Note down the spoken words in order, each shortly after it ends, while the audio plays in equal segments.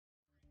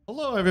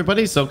Hello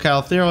everybody,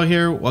 socalthero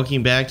here.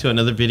 Welcome back to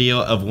another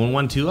video of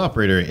 112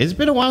 Operator. It's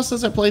been a while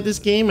since I played this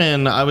game,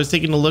 and I was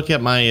taking a look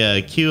at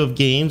my queue of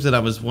games, and I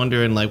was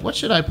wondering, like, what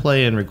should I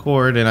play and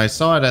record? And I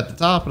saw it at the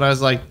top, and I was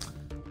like,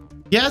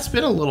 yeah, it's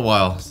been a little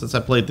while since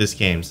I played this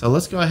game. So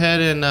let's go ahead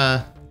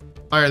and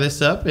fire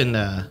this up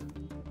and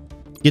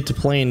get to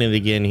playing it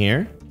again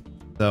here.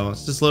 So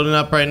it's just loading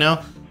up right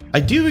now. I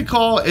do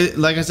recall,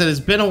 like I said, it's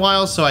been a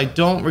while, so I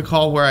don't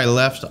recall where I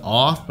left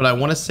off, but I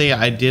want to say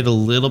I did a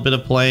little bit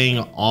of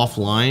playing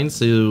offline,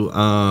 so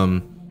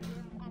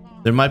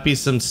there might be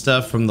some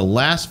stuff from the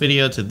last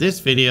video to this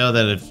video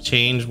that have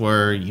changed,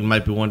 where you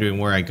might be wondering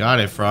where I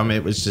got it from.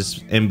 It was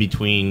just in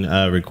between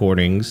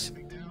recordings,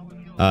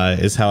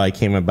 is how I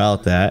came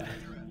about that.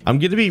 I'm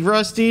gonna be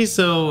rusty,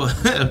 so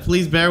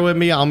please bear with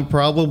me. I'm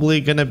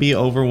probably gonna be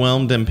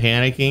overwhelmed and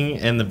panicking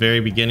in the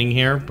very beginning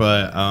here,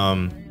 but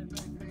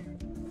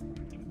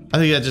I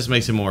think that just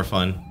makes it more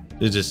fun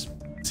to just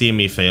seeing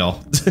me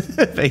fail,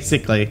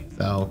 basically.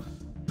 So,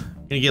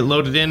 gonna get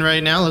loaded in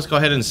right now. Let's go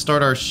ahead and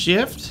start our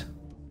shift.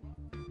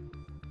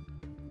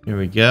 Here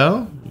we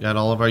go. We got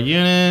all of our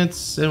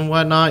units and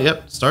whatnot.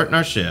 Yep, starting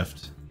our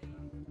shift.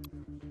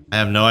 I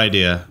have no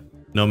idea.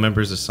 No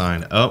members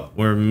assigned. Oh,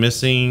 we're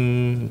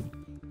missing.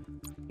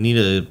 Need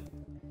a.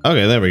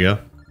 Okay, there we go.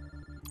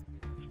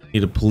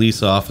 Need a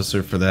police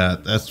officer for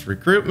that. That's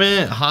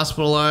recruitment.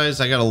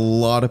 Hospitalized. I got a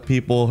lot of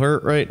people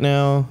hurt right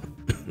now,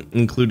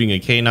 including a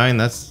K9.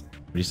 That's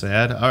pretty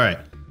sad. All right.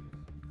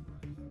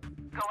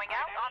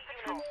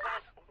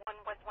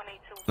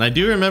 And I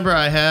do remember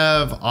I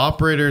have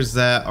operators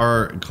that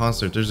are in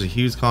concert. There's a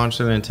huge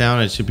concert in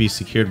town. It should be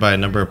secured by a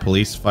number of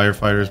police,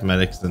 firefighters,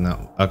 medics, and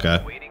that.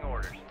 Okay.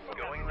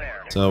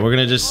 So we're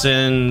gonna just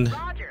send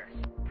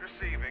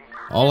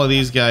all of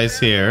these guys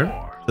here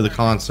to the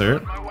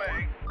concert.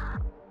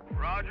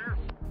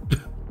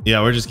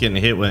 Yeah, we're just getting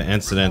hit with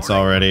incidents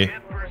already.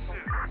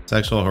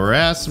 Sexual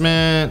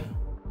harassment.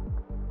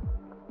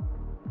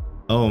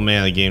 Oh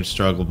man, the game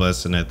struggled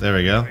busting it. There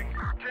we go.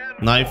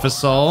 Knife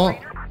assault.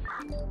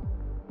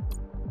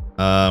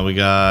 We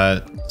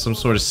got some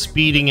sort of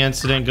speeding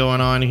incident going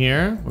on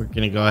here. We're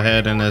gonna go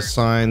ahead and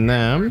assign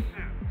them.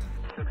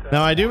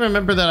 Now I do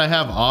remember that I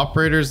have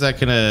operators that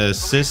can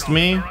assist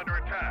me,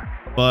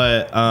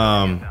 but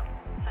I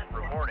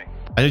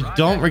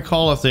don't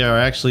recall if they are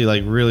actually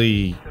like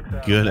really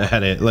good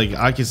at it. Like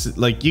I can,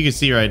 like you can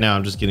see right now,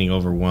 I'm just getting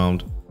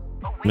overwhelmed.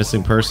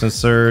 Missing person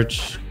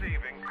search.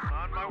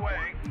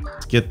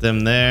 Let's get them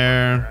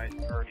there.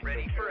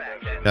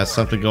 Got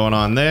something going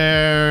on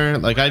there.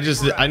 Like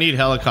I need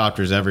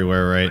helicopters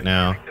everywhere right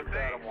now.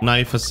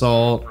 Knife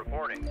assault.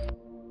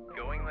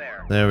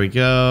 There we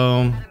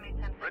go.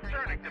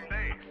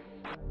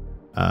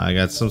 I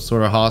got some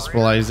sort of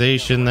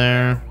hospitalization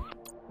there.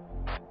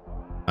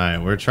 All right,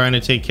 we're trying to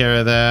take care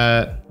of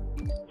that.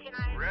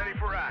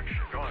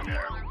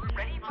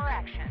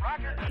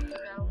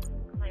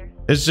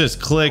 It's just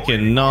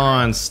clicking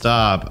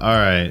non-stop. All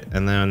right,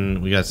 and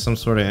then we got some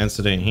sort of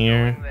incident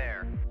here.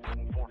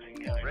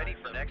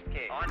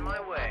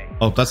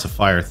 Oh, that's a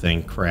fire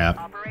thing.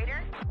 Crap.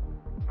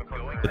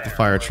 Get the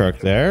fire truck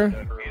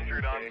there.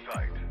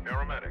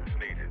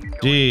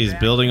 Jeez,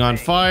 building on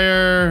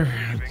fire.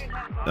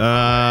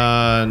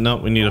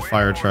 Nope, we need a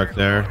fire truck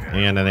there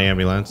and an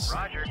ambulance.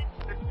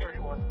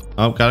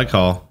 Oh, got a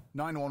call.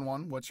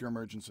 911, what's your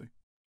emergency?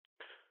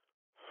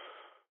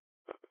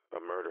 A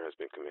murder has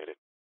been committed.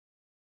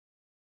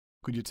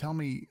 Could you tell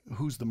me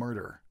who's the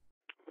murderer?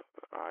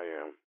 I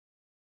am.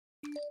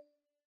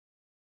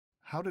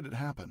 How did it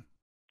happen?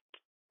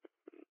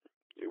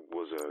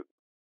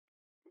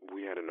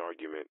 We had an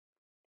argument.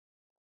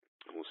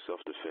 It was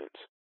self-defense.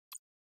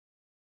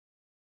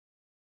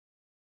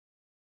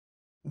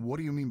 What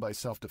do you mean by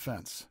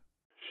self-defense?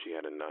 She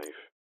had a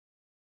knife.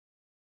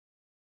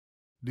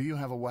 Do you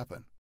have a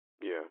weapon?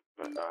 Yeah,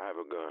 I have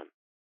a gun.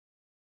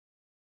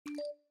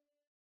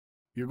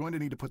 You're going to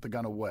need to put the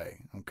gun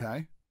away,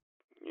 okay?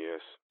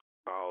 Yes,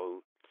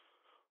 I'll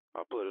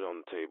put it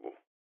on the table.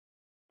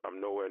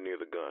 I'm nowhere near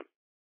the gun.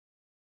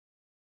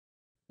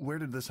 Where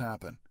did this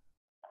happen?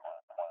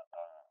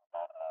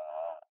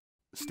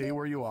 Stay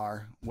where you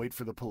are. Wait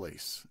for the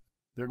police.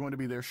 They're going to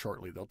be there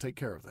shortly. They'll take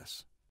care of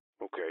this.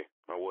 Okay,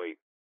 I'll wait.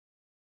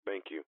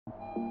 Thank you.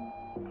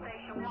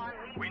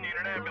 We need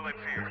an ambulance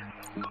here.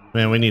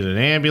 Man, we need an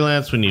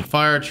ambulance. We need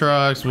fire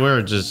trucks.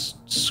 We're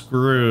just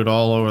screwed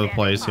all over the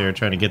place here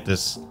trying to get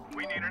this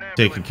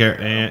taken care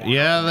of. And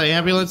yeah, the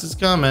ambulance is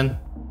coming.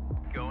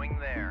 Going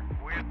there.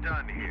 We're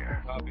done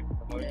here.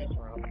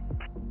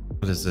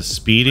 What is this,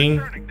 speeding?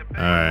 All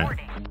right.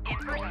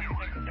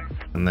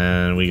 And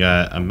then we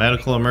got a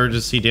medical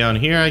emergency down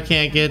here I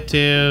can't get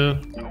to.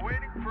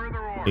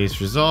 Case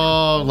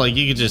resolved. Like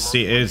you can just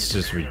see, it's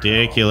just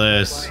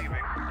ridiculous.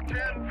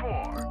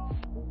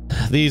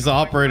 These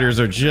operators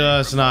are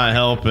just not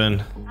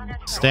helping.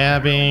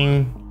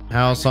 Stabbing,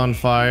 house on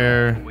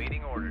fire. We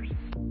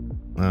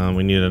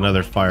need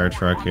another fire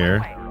truck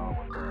here.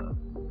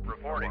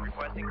 Reporting,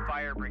 requesting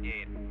fire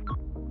brigade.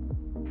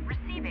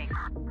 Receiving.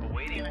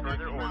 Awaiting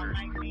further orders.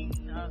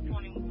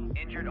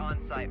 Injured on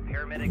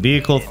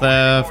Vehicle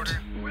theft.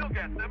 We'll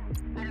get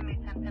them.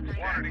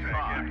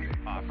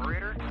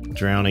 Operator.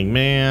 Drowning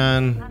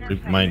man. We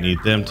might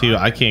need them too.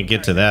 I can't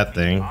get to that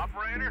thing.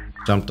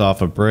 Jumped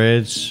off a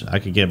bridge. I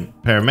could get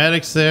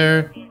paramedics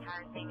there.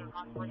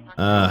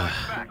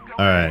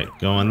 Alright,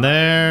 going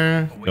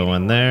there,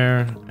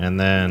 and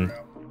then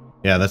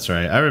yeah, that's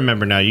right. I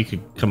remember now you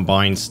could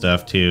combine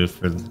stuff too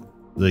for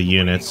the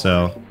unit,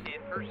 so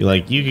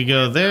you could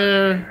go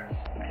there.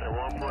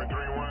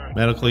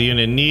 Medical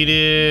unit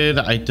needed.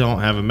 I don't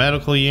have a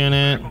medical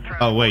unit.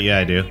 Oh wait, yeah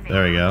I do.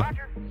 There we go.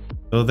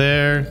 Go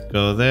there,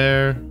 go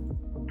there,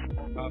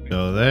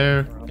 go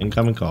there.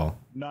 Incoming call.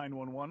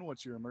 911,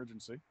 what's your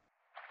emergency?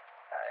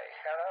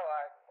 Hello,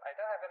 I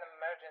don't have an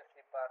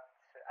emergency, but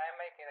I'm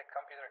making a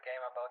computer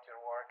game about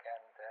your work,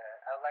 and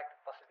I would like to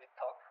possibly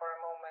talk for a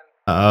moment.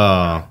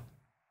 Oh.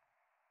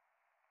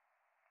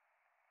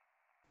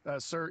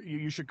 Sir,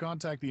 you should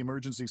contact the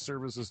Emergency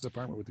Services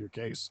Department with your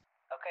case.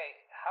 Okay,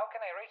 how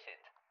can I reach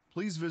it?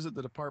 Please visit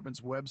the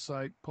department's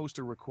website, post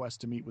a request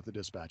to meet with the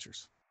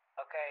dispatchers.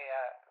 Okay,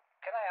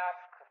 can I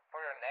ask for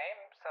your name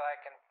so I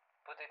can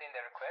put it in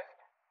the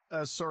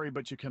request? Sorry,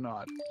 but you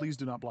cannot. Please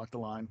do not block the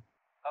line.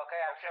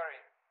 Okay, I'm sorry.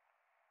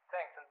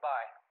 Thanks and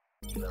bye.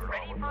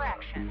 Ready for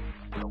action.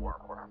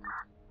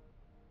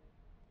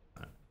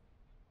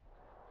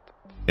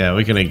 Yeah,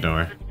 we can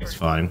ignore. It's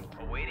fine.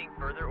 We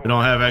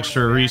don't have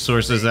extra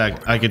resources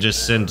that I could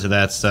just send to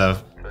that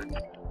stuff.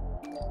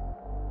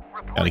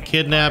 Got a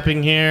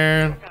kidnapping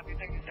here.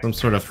 Some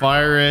sort of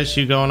fire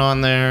issue going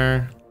on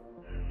there.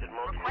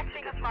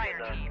 Requesting a fire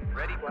team.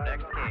 Ready for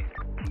next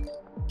case.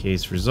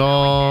 Case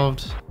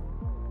resolved.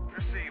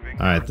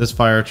 Alright, this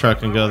fire truck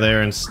can go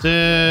there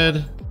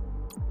instead.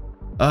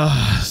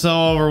 Ugh,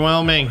 so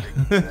overwhelming.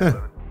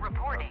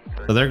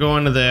 So they're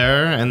going to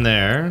there and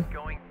there.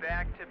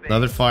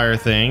 Another fire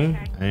thing.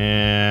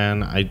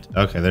 And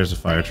okay, there's a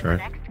fire truck.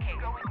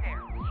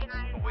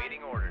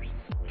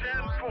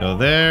 Go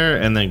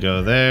there and then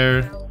go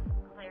there.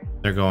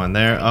 They're going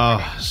there. Oh,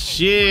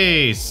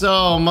 jeez,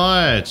 so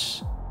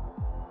much.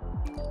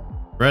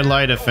 Red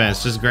light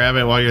offense. Just grab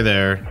it while you're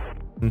there.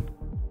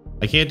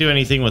 I can't do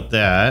anything with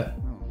that.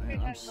 Oh man,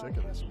 I'm sick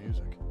of this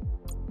music.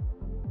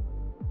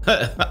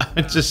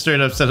 I just straight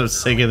up said I'm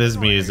sick of this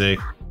music.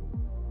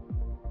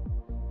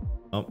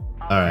 Oh,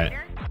 alright.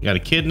 Got a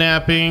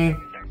kidnapping.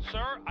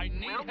 Sir, I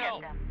need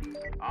help.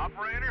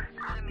 Operator,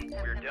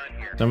 we're done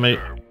here. Somebody,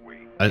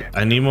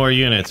 I need more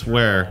units.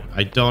 Where?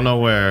 I don't know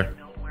where.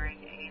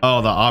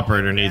 Oh, the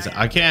operator needs it.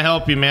 I can't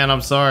help you, man.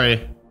 I'm sorry.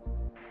 Going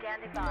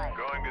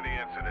to the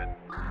incident.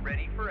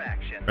 Ready for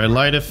action. Red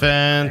light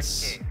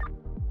offense.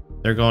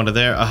 They're going to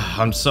there. Ugh,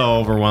 I'm so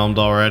overwhelmed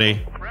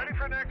already. Ready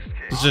for next case.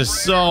 There's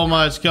just so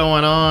much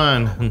going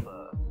on.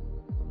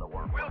 We'll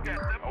get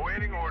them.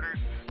 Awaiting orders.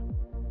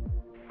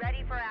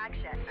 Ready for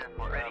action.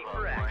 Ready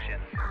for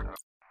action.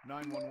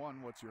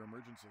 911, what's your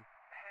emergency?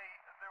 Hey,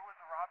 there was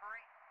a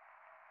robbery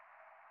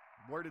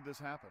Where did this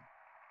happen?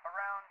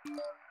 around.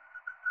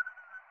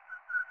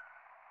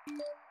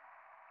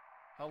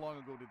 How long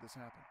ago did this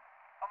happen?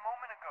 A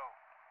moment ago.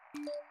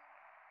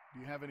 Do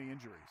you have any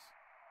injuries?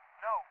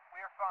 No, we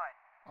are fine.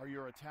 Are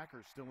your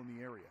attackers still in the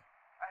area?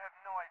 I have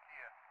no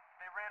idea.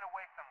 They ran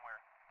away somewhere.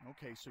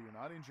 Okay, so you're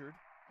not injured,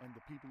 and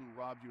the people who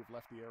robbed you have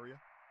left the area?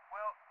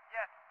 Well,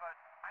 yes, but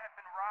I have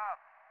been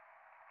robbed.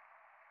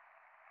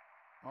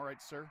 All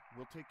right, sir,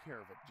 we'll take care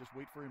of it. Just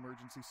wait for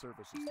emergency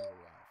services to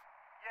arrive.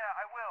 Yeah,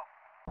 I will.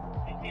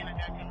 Receiving.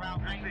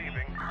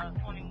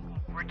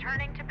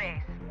 Returning to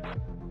base.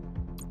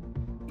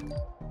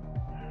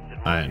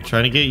 Alright,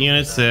 trying to get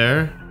units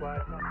there.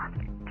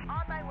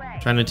 On my way.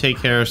 Trying to take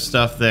care of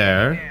stuff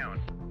there.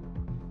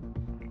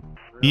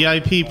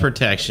 VIP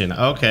protection.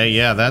 Okay,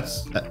 yeah,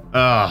 that's...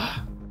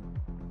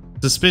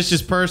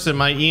 Suspicious person.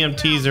 My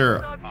EMTs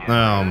are...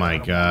 Oh my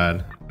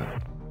god.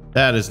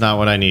 That is not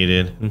what I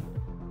needed.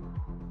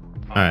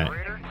 Alright.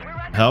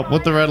 Help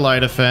with the red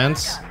light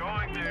offense.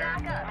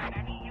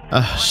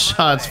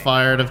 Shots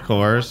fired, of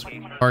course.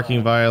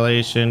 Parking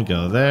violation.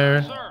 Go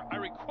there. Sir, I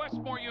request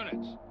more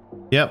units.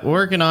 Yep,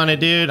 working on it,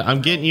 dude.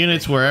 I'm getting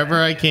units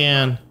wherever I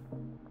can.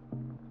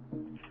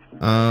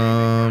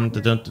 I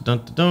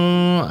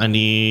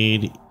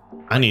need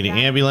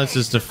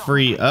ambulances to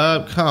free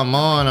up. Come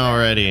on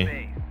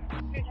already.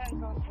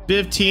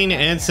 15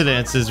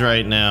 incidences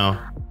right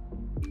now.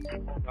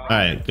 All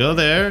right, go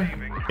there.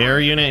 Air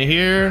unit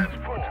here.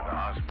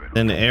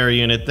 Then the air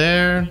unit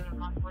there.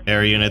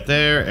 Air unit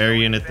there. Air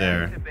unit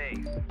there.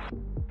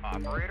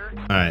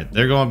 All right,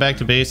 they're going back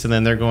to base, and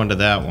then they're going to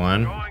that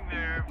one.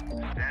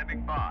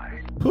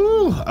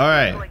 Whew. All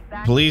right,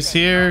 police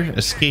here.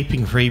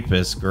 Escaping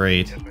rapist.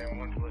 Great.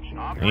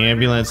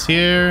 Ambulance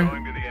here.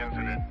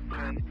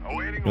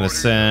 I'm gonna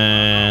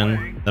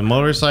send the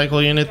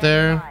motorcycle unit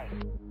there.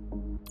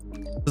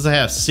 Does I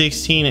have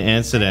 16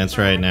 incidents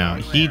right now?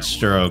 Heat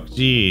stroke.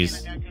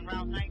 Jeez.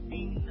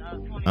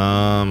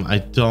 I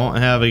don't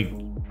have a.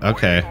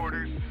 Okay.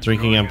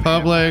 Drinking in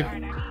public.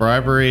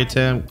 Bribery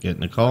attempt.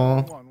 Getting a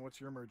call. What's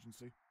your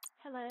emergency?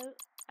 Hello,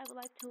 I would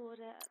like to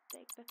order a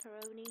baked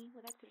pepperoni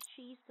with extra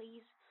cheese,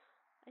 please.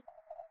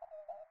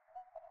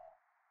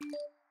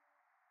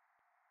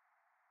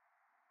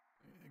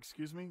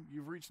 Excuse me?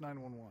 You've reached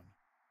 911.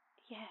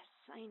 Yes,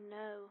 I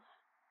know.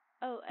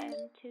 Oh, and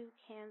 2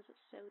 cans of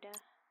soda.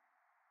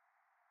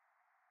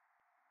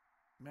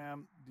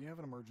 Ma'am, do you have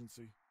an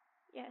emergency?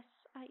 Yes,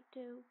 I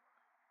do.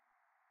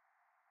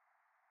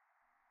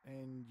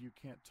 And you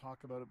can't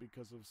talk about it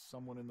because of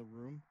someone in the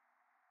room?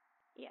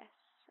 Yes,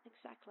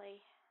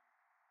 exactly.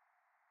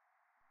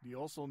 Do you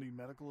also need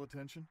medical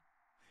attention?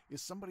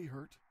 Is somebody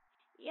hurt?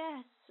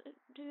 Yes,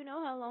 do you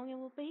know how long it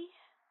will be?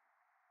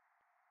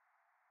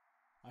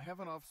 I have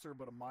an officer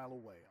about a mile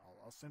away.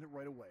 I'll send it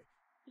right away.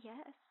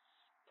 Yes,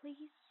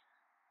 please.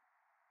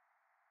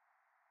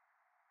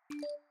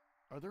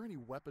 Are there any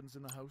weapons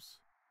in the house?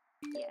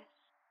 Yes.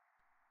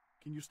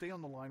 Can you stay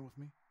on the line with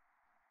me?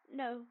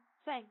 No,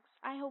 thanks.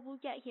 I hope we'll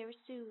get here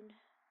soon.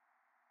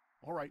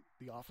 All right,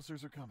 the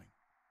officers are coming.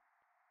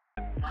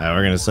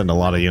 We're gonna send a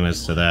lot of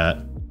units to that.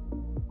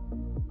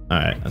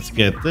 Alright, let's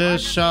get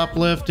this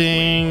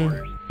shoplifting.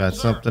 Got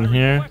something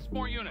here. Request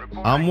more units.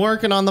 I'm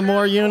working on the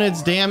more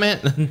units, damn it.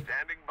 Standing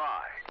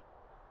by.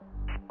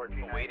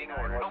 Awaiting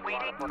orders.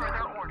 Awaiting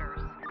further orders.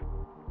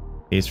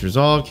 Case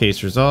resolved,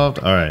 case resolved.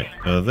 Alright,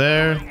 go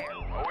there.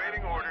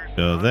 Awaiting orders.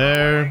 Go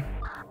there.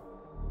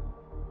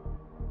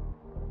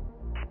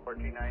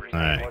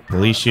 Alright,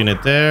 police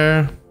unit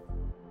there.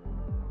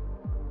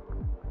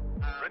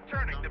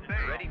 Returning to base.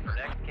 Ready for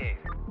next case.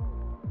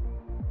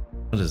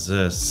 What is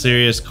this?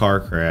 Serious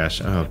car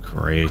crash. Oh,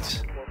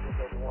 great.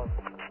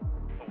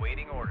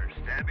 Awaiting orders.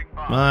 Standing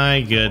by.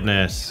 My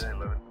goodness.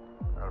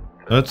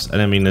 Oops, I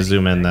didn't mean to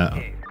zoom in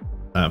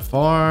that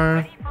far.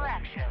 Ready for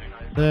action.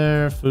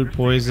 There, food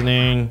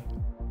poisoning.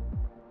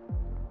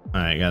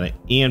 Alright, got it.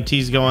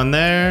 EMT's going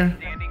there.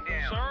 Standing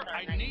down. Sir,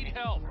 I need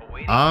help.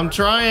 Awaiting I'm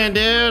trying,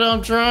 dude.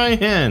 I'm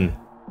trying.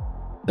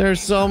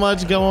 There's so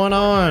much going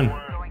on.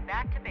 Going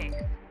back to base.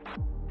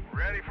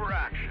 ready for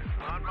action.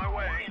 On my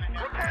way.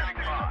 Standing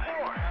by.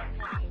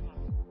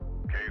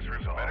 Case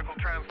resolved. Medical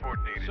transport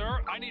needed.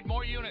 Sir, I need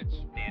more units.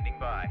 Standing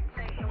by.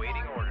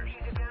 Awaiting orders.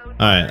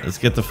 Alright, let's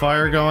get the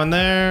fire going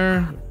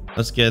there.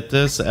 Let's get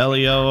this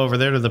LEO over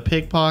there to the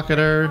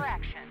pickpocketer. For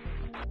action.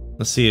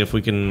 Let's see if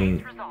we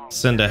can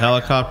send a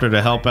helicopter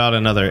to help out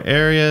in other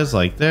areas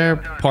like there.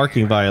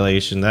 Parking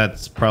violation.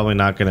 That's probably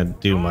not going to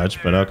do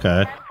much, but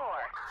okay. 10-4.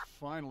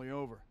 Finally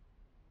over.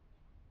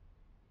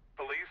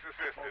 Police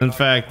assistance. In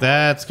fact,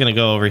 that's going to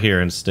go over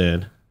here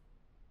instead.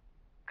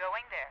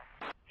 Going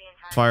there.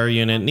 Fire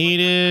unit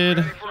needed.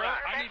 Sir,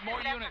 I need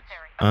more units.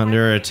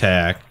 Under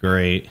attack.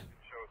 Great.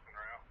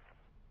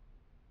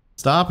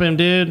 Stop him,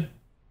 dude.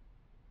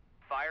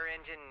 Fire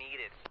engine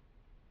needed.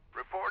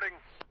 Reporting.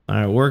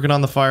 Alright, working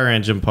on the fire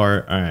engine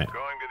part. Alright. Going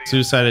to the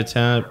Suicide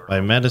attempt by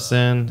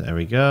medicine. There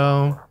we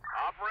go.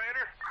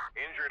 operator.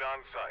 Injured on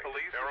site.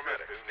 Police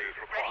assistance needed.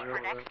 Ready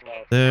for next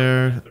case.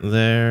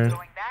 There.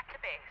 Going back to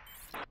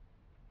base.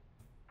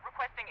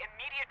 Requesting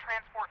immediate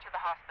transport to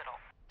the hospital.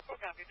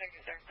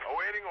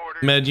 Awaiting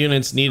orders. Med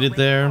units needed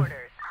there. Orders.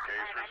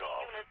 Case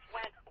resolved.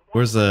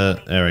 Where's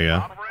the... There we go.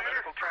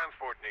 Medical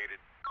transport needed.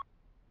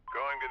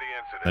 Going to the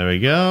incident. There we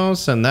go.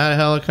 Send that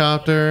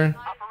helicopter.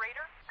 Operator.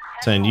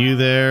 Send you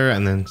there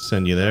and then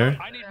send you there.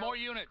 I need more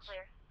units.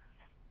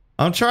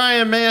 I'm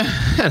trying, man.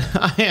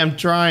 I am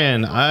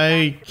trying.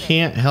 I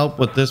can't help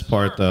with this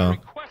part, though.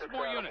 Request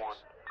more units.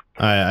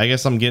 Alright, I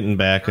guess I'm getting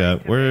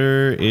backup.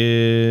 Where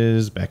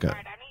is backup?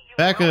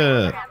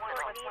 Backup!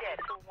 Transport needed.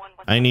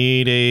 I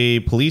need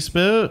a police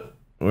boat.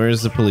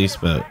 Where's the police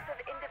boat?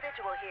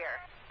 Individual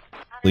here.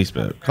 Police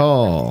boat.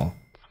 Call.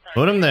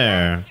 Put him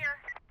there. Here.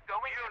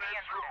 Going to the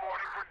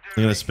incident.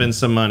 I'm gonna spend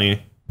some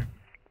money.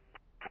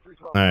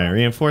 Alright,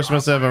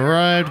 reinforcements have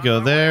arrived.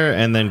 Go there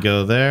and then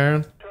go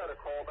there. Case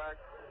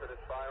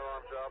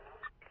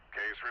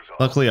resolved.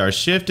 Luckily, our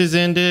shift is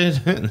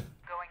ended. Going back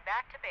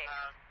to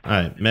base.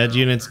 Alright, med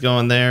unit's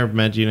going there.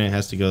 Med unit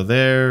has to go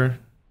there.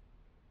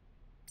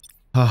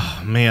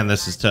 Oh, man,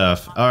 this is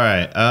tough.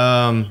 Alright, We're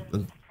done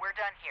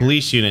here.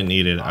 police unit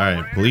needed.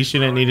 Alright, police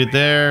unit needed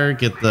there.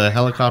 Get the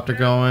helicopter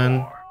going.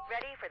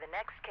 Ready for the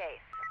next case.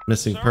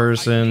 Missing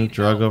person,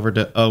 drug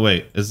overdose. Oh,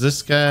 wait, is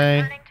this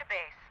guy? Turning to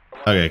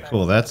base. Okay,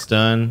 cool, that's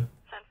done.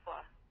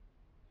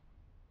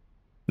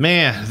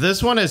 Man,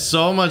 this one is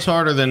so much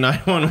harder than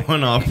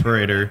 911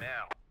 operator.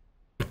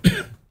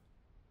 Now.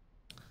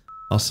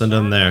 I'll send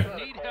them there.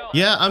 Need help.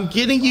 Yeah, I'm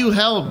getting you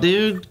help,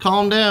 dude.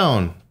 Calm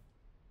down.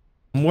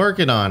 I'm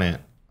working on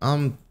it.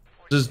 I'm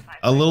just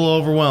a little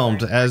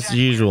overwhelmed as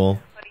usual.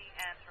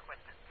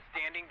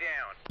 Standing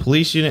down.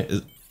 Police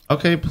unit.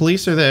 Okay,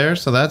 police are there,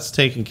 so that's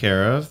taken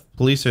care of.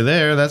 Police are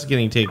there, that's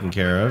getting taken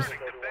care of. Turning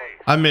to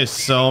base. I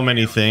missed so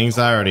many things.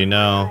 I already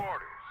know. Orders.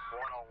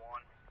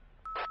 101.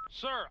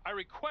 Sir, I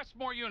request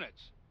more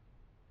units.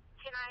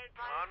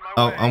 On my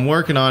Oh, way. I'm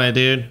working on it,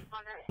 dude.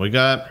 We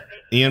got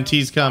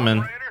EMTs coming.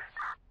 Operator.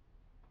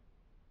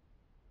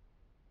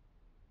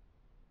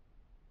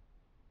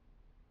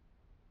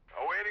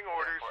 Awaiting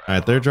orders. All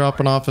right, they're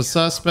dropping off a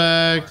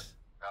suspect.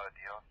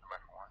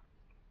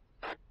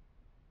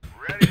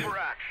 Ready for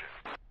action.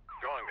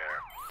 Going there.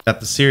 Got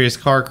the serious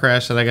car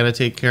crash that I got to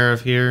take care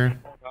of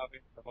here.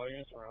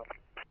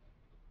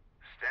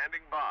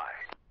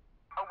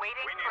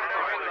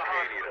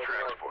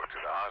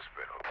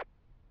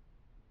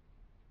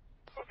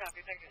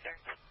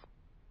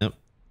 Yep.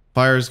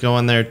 Fire's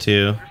going there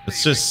too.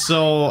 It's just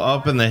so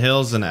up in the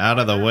hills and out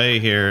of the way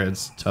here.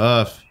 It's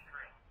tough.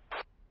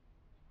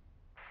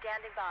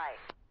 Standing by.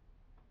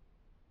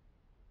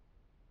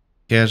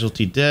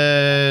 Casualty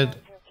dead.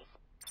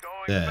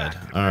 Dead.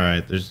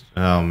 Alright, there's...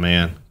 Oh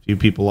man. A few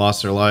people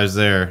lost their lives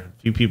there.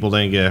 A few people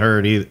didn't get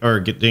hurt either. Or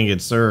didn't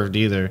get served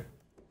either.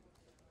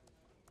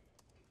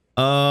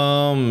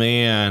 Oh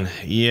man.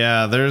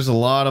 Yeah, there's a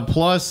lot of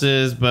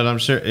pluses, but I'm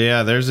sure...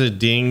 Yeah, there's a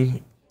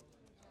ding.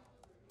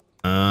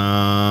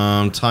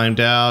 Timed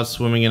out.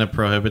 Swimming in a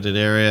prohibited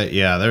area.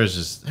 Yeah,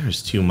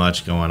 there's too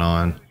much going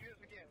on.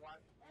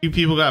 A few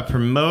people got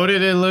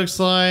promoted, it looks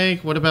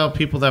like. What about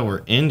people that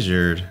were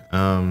injured?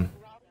 They're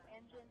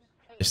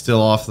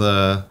still off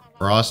the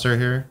roster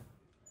here.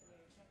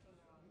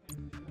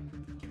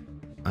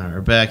 Alright,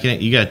 we're back in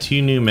it. You got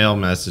 2 new mail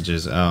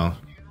messages. Oh,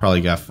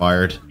 probably got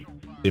fired.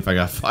 See if I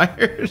got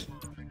fired.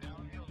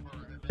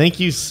 Thank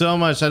you so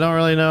much. I don't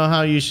really know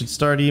how you should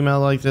start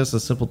email like this. A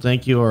simple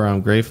thank you or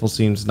I'm grateful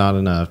seems not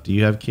enough. Do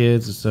you have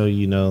kids? If so,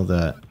 you know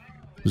that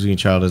losing a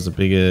child is the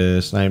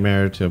biggest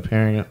nightmare to a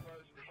parent.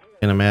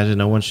 Can imagine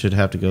no one should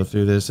have to go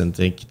through this, and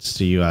thanks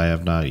to you I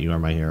have not. You are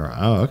my hero.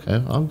 Oh, okay.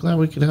 Well, I'm glad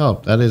we could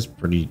help. That is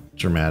pretty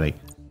dramatic.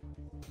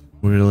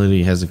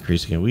 Mortality has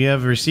increased again. We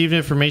have received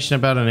information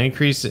about an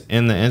increase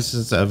in the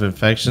incidence of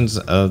infections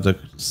of the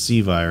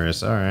C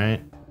virus. All right.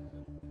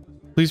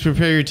 Please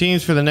prepare your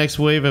teams for the next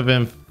wave of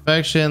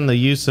infection. The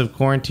use of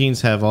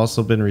quarantines have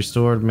also been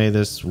restored. May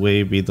this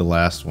wave be the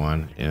last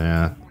one.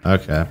 Yeah.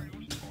 Okay.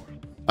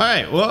 All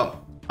right.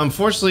 Well,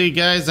 unfortunately,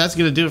 guys, that's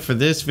going to do it for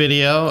this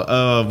video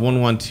of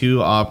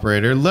 112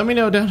 Operator. Let me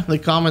know down in the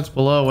comments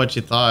below what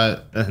you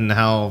thought and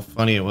how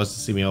funny it was to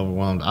see me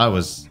overwhelmed.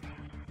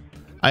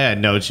 I had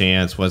no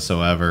chance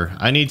whatsoever.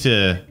 I need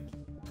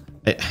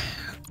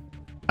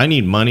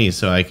money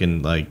so I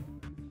can like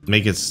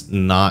make it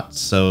not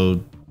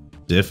so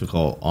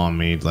difficult on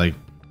me. Like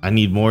I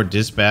need more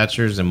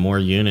dispatchers and more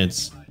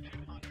units.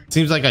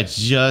 Seems like I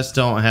just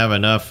don't have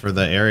enough for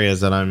the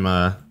areas that I'm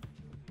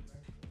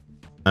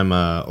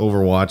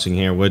overwatching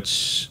here,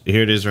 which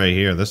here it is right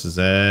here. This is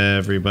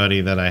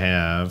everybody that I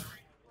have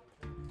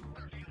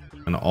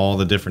and all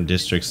the different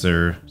districts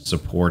they're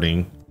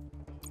supporting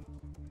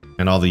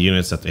and all the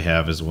units that they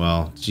have as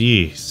well.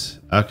 Jeez.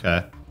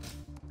 Okay.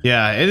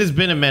 Yeah, it has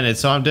been a minute,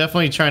 so I'm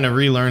definitely trying to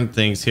relearn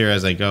things here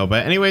as I go.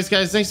 But anyways,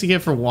 guys, thanks again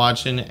for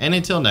watching, and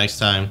until next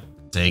time,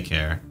 take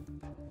care.